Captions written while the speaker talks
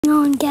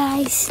On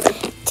guys,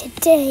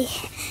 today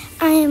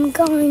I am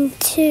going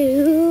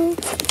to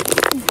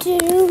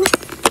do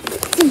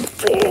a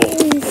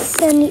very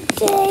sunny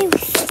day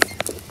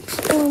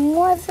with warm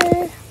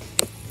weather.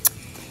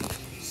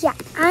 Yeah,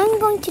 I'm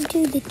going to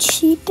do the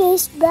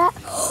cheapest bat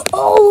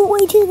all the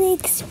way to the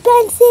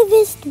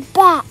expensivest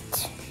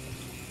bat.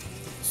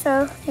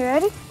 So, you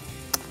ready?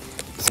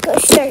 Let's go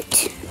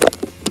start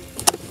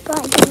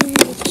by doing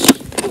the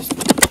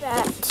cheapest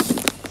bat.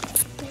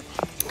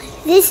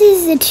 This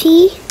is the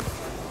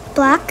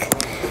black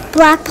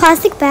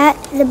plastic bat,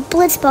 the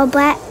Blitzball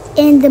bat,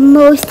 and the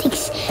most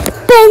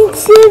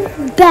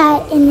expensive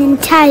bat in the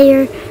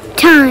entire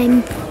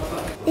time.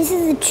 This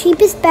is the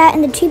cheapest bat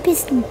and the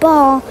cheapest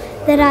ball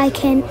that I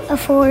can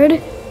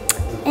afford.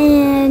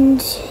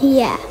 And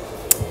yeah.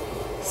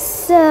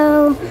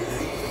 So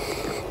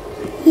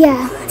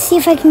yeah, let's see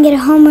if I can get a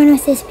home run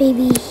with this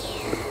baby.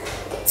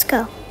 Let's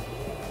go.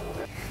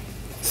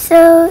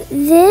 So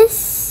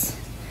this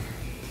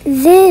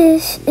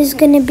is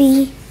going to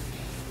be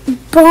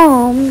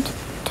bombed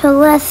to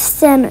left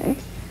center.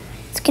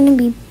 It's going to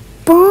be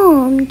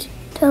bombed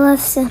to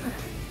left center,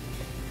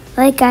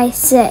 like I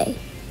say.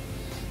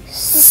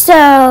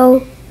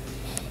 So,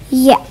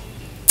 yeah,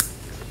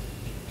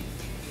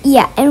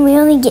 and we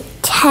only get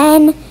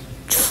 10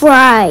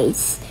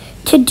 tries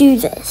to do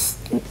this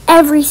in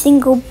every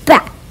single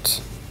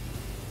bat.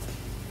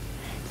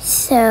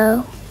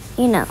 So,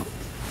 you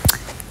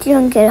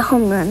don't get a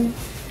home run.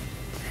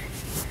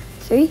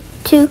 3,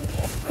 2,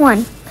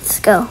 1, let's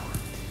go.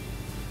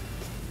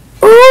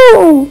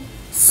 Ooh,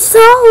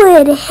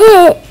 solid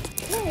hit.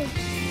 Okay.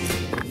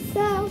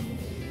 So,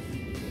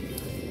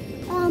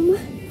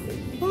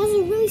 that was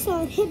a really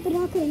solid hit, but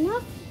not good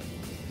enough.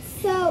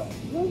 So,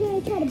 we're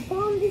going to try to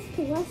bomb this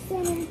to left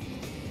center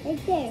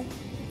right there.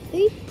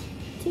 3,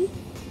 2,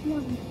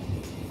 1.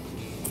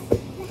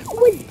 That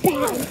was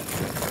bad.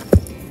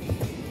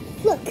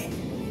 Look.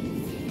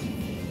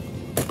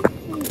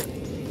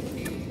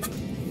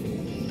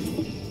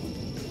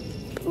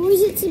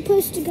 Where's it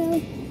supposed to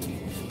go?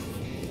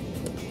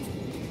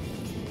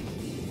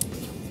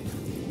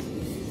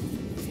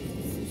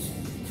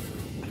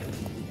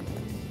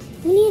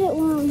 We need it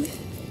long.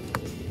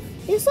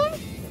 This one?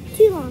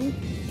 Too long.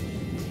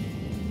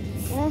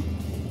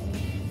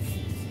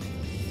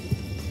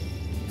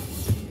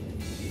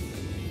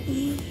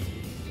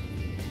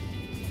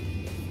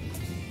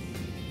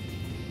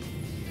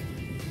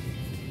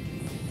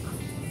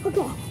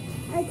 Okay,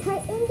 I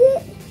tightened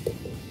it.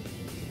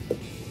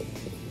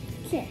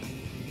 Okay.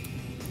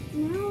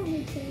 Now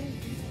we can.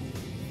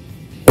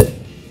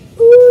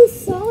 Ooh,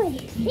 solid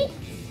hit.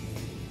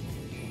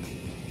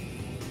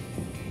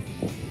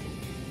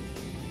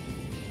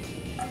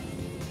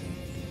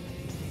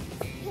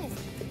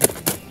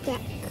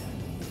 Back.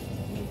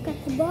 Got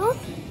the ball.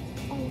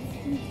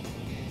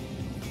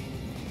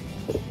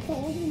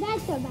 Okay,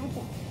 that's the back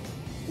there.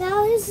 Now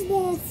this is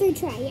the third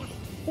try, yeah.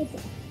 Right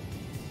there.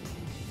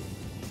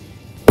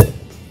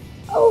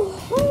 Oh,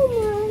 home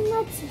run,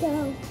 let's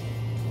go.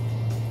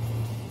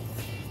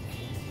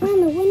 On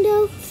the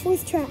window,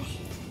 fourth try.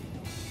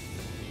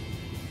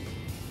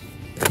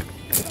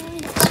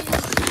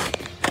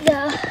 The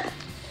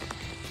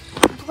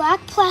black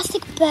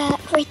plastic bat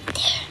right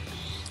there.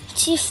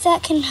 Let's see if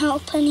that can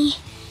help any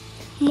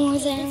more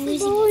than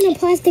losing the tip. A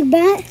plastic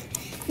bat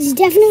is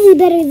definitely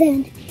better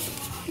than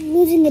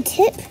losing the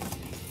tip.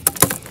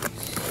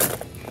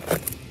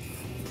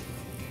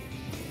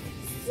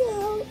 So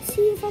let's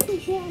see if I can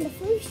hit on the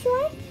first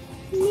try.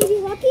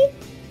 Maybe lucky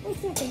or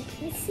second.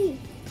 Let's see.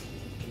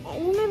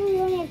 Remember, we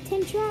only have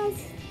 10 tries.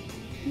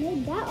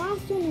 Made that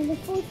last one in the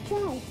fourth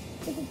try.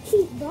 It's a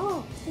cheap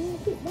ball. I'm going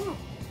to keep that.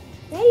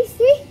 Ready?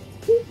 3,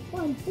 2,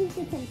 1. Here's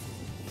the 10.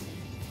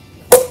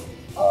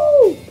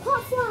 Oh!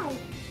 Pop fly!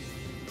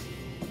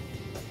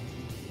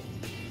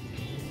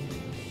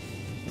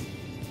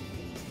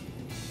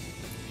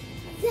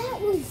 That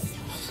was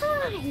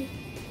high!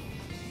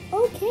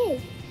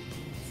 Okay.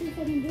 See if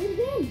I can do it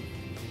again.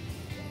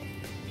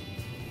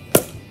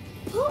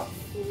 Pop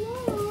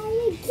fly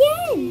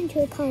again! Into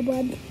a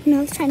cobweb. And I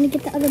was trying to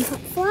get the other pop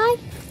fly.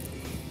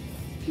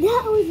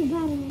 That was a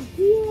bad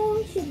idea.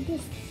 I should have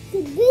just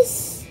did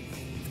this.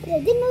 But I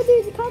didn't know there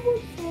was a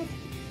cobweb.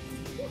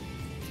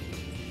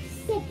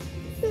 So,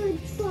 third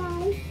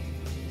try.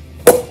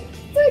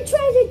 Third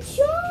try the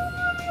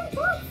charm!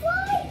 Pop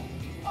fly!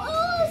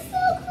 Oh,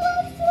 so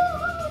close to a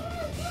home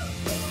run!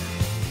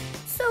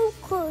 So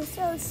close. I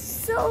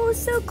was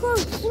so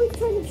close. Fourth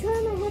try the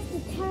charm. I have to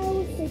tie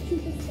with the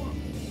cheapest bat.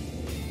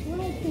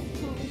 Right this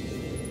time.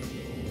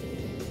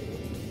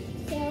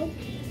 So,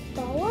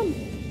 ball one.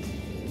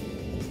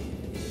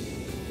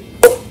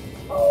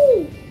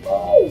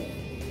 Oh!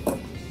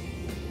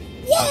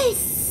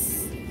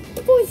 Yes!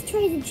 Fourth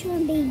try the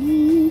charm,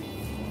 baby.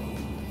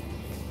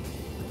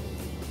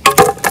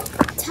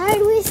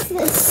 Tired with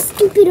the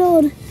stupid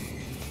old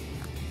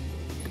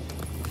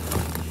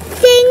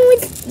thing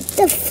with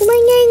the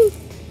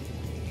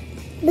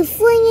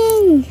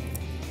flinging.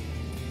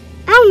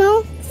 I don't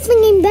know,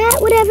 flinging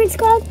bat, whatever it's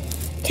called.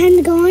 time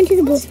to go on to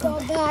the baseball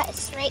Baseball bat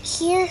is right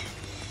here.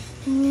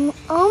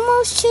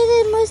 Almost to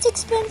the most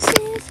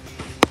expensive.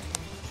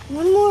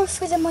 One more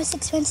for the most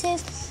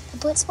expensive. The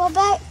blitzball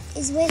bat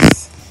is with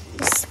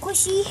the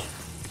squishy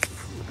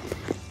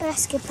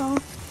basketball.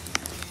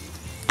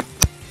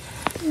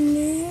 And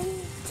then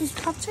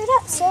just pops right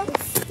out. So,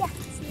 yeah.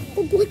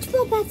 The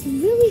blitzball bat's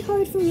really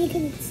hard for me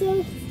because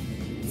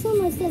it's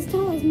almost as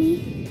tall as me.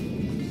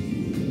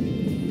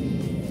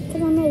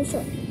 Because I'm really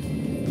short.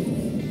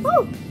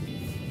 Oh!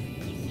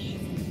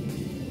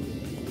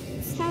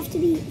 This have to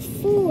be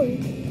 4.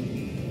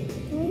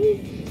 Ready?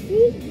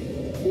 3,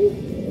 2,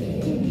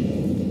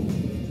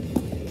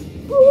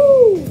 1.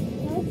 Oh!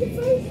 That was the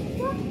first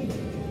try.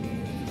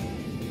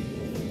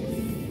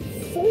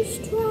 First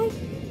try,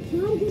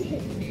 not a good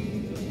hit.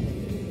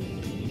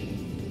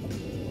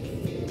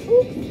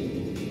 Oh!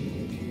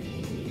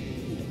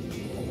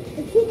 I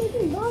keep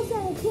making balls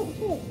that I can't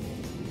hit.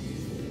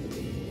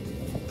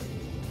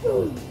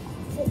 Oh,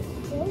 so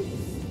close.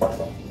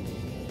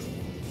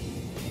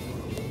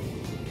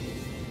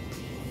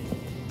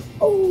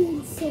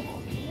 Oh, so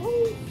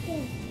close.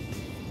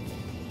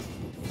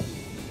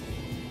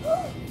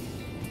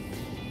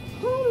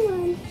 Home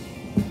run.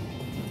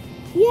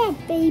 Yeah,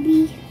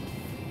 baby.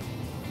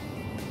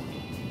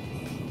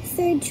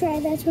 Third try,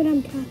 that's what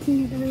I'm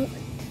talking about.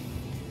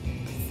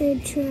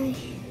 Third try.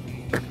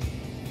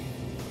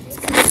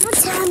 Now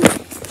time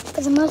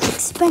for the most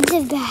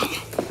expensive bat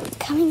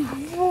coming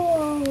on.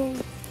 Whoa.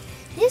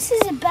 This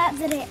is a bat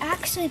that I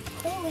actually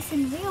play with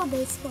in real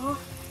baseball.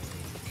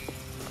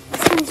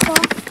 This one's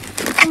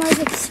the most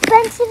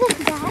expensive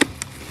bat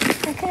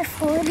I could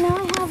afford. Now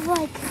I have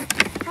like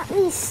at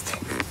least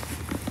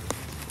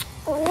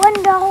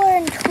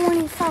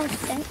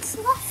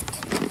 $1.25 left.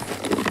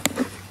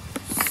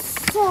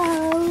 So,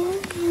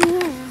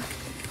 yeah.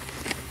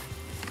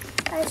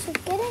 I should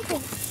get into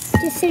it.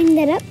 Just setting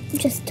that up,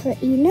 just to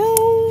let you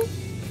know,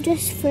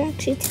 just for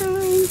extra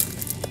time.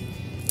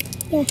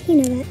 Yeah, you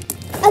know that.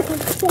 Okay,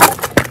 so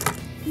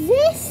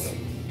this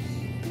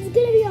is gonna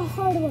be a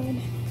hard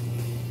one,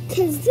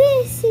 because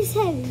this is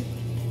heavy,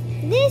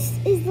 this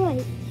is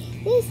light,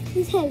 this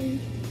is heavy.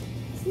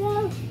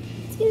 So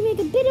it's gonna make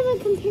a bit of a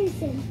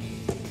comparison.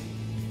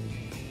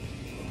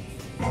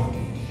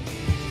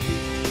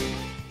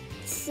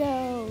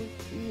 So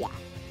yeah,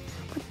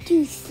 what do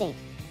you think?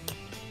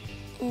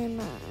 Am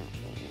I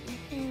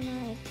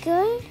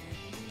good?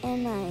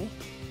 Am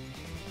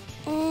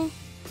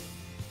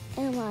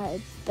I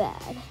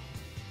bad?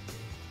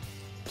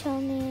 Tell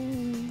me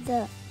in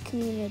the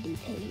community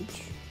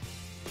page.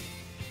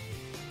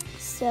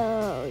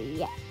 So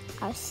yeah,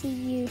 I'll see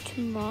you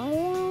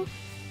tomorrow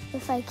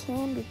if I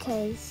can,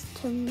 because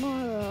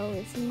tomorrow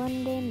is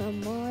Monday,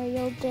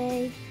 Memorial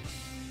Day.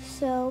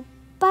 So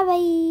bye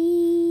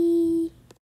bye.